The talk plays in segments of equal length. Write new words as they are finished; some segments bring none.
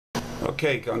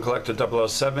Okay, Gun Collector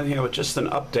 007 here with just an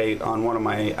update on one of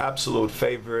my absolute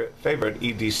favorite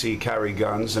EDC carry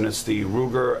guns, and it's the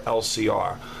Ruger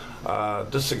LCR.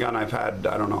 This is a gun I've had,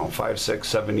 I don't know, 5, 6,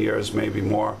 7 years, maybe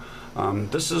more.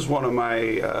 This is one of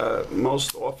my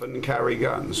most often carry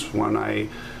guns. When I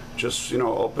just,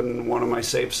 open one of my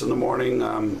safes in the morning,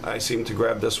 I seem to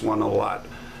grab this one a lot.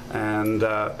 And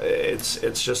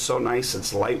it's just so nice.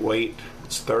 It's lightweight.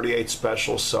 It's 38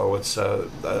 special, so it's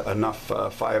enough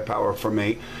firepower for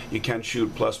me. You can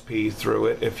shoot +P through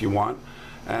it if you want,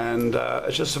 and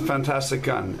it's just a fantastic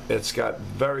gun. It's got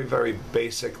very, very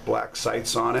basic black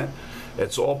sights on it.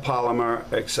 It's all polymer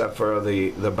except for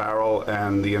the barrel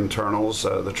and the internals,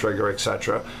 the trigger,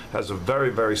 etc. Has a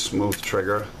very, very smooth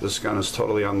trigger. This gun is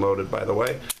totally unloaded, by the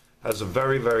way. Has a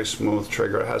very, very smooth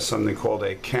trigger. It has something called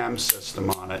a cam system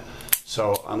on it.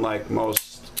 So unlike most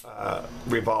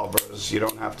revolvers, you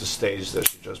don't have to stage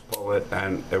this. You just pull it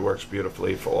and it works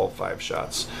beautifully for all 5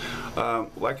 shots.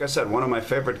 Like I said, one of my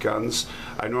favorite guns.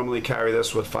 I normally carry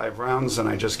this with 5 rounds, and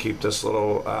I just keep this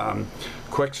little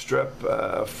quick strip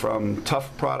from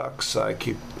Tough Products. I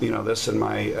keep this in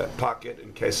my pocket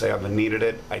in case I ever needed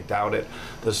it. I doubt it.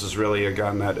 This is really a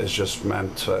gun that is just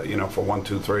meant for 1,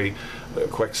 2, 3 a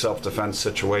quick self-defense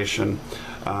situation.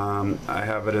 I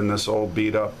have it in this old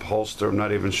beat-up holster. I'm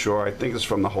not even sure. I think it's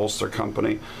from the holster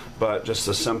company, but just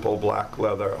a simple black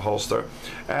leather holster.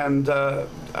 And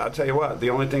I'll tell you what, the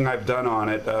only thing I've done on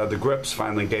it, the grips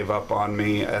finally gave up on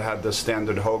me. It had the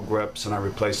standard Hogue grips, and I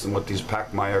replaced them with these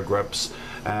Pachmayr grips,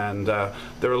 and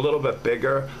they're a little bit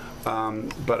bigger.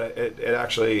 But it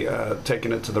actually,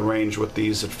 taking it to the range with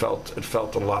these, it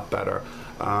felt a lot better.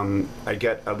 I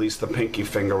get at least the pinky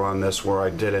finger on this, where I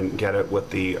didn't get it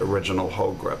with the original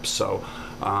Hogue grips. So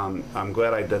I'm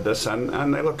glad I did this,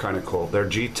 and they look kind of cool. They're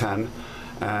G10,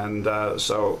 and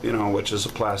so which is a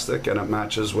plastic, and it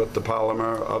matches with the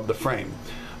polymer of the frame.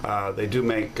 They do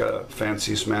make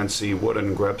fancy smancy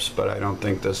wooden grips, but I don't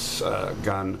think this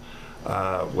gun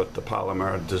with the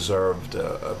polymer deserved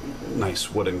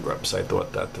nice wooden grips. I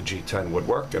thought that the G10 would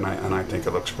work, and I think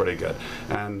it looks pretty good.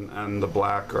 And the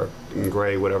black or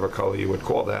gray, whatever color you would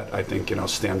call that, I think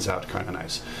stands out kind of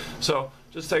nice. So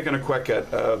just taking a quick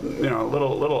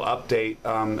little update.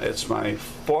 It's my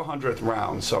 400th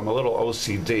round, so I'm a little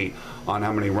OCD on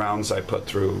how many rounds I put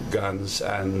through guns,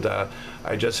 and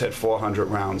I just hit 400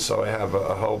 rounds, so I have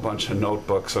a whole bunch of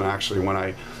notebooks, and actually when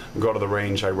I go to the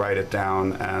range I write it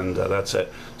down, and that's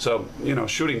it. So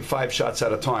shooting 5 shots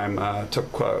at a time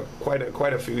took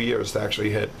quite a few years to actually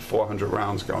hit 400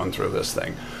 rounds going through this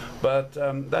thing. But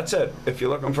that's it. If you're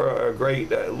looking for a great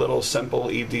little simple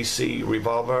EDC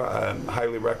revolver, I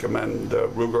highly recommend the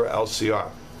Ruger LCR.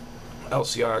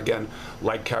 LCR, again,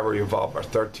 light carry revolver,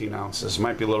 13 ounces.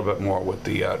 Might be a little bit more with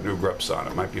the new grips on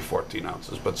it. Might be 14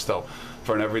 ounces, but still,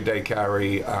 for an everyday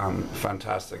carry,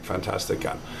 fantastic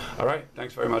gun. All right,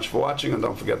 thanks very much for watching, and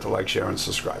don't forget to like, share, and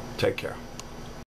subscribe. Take care.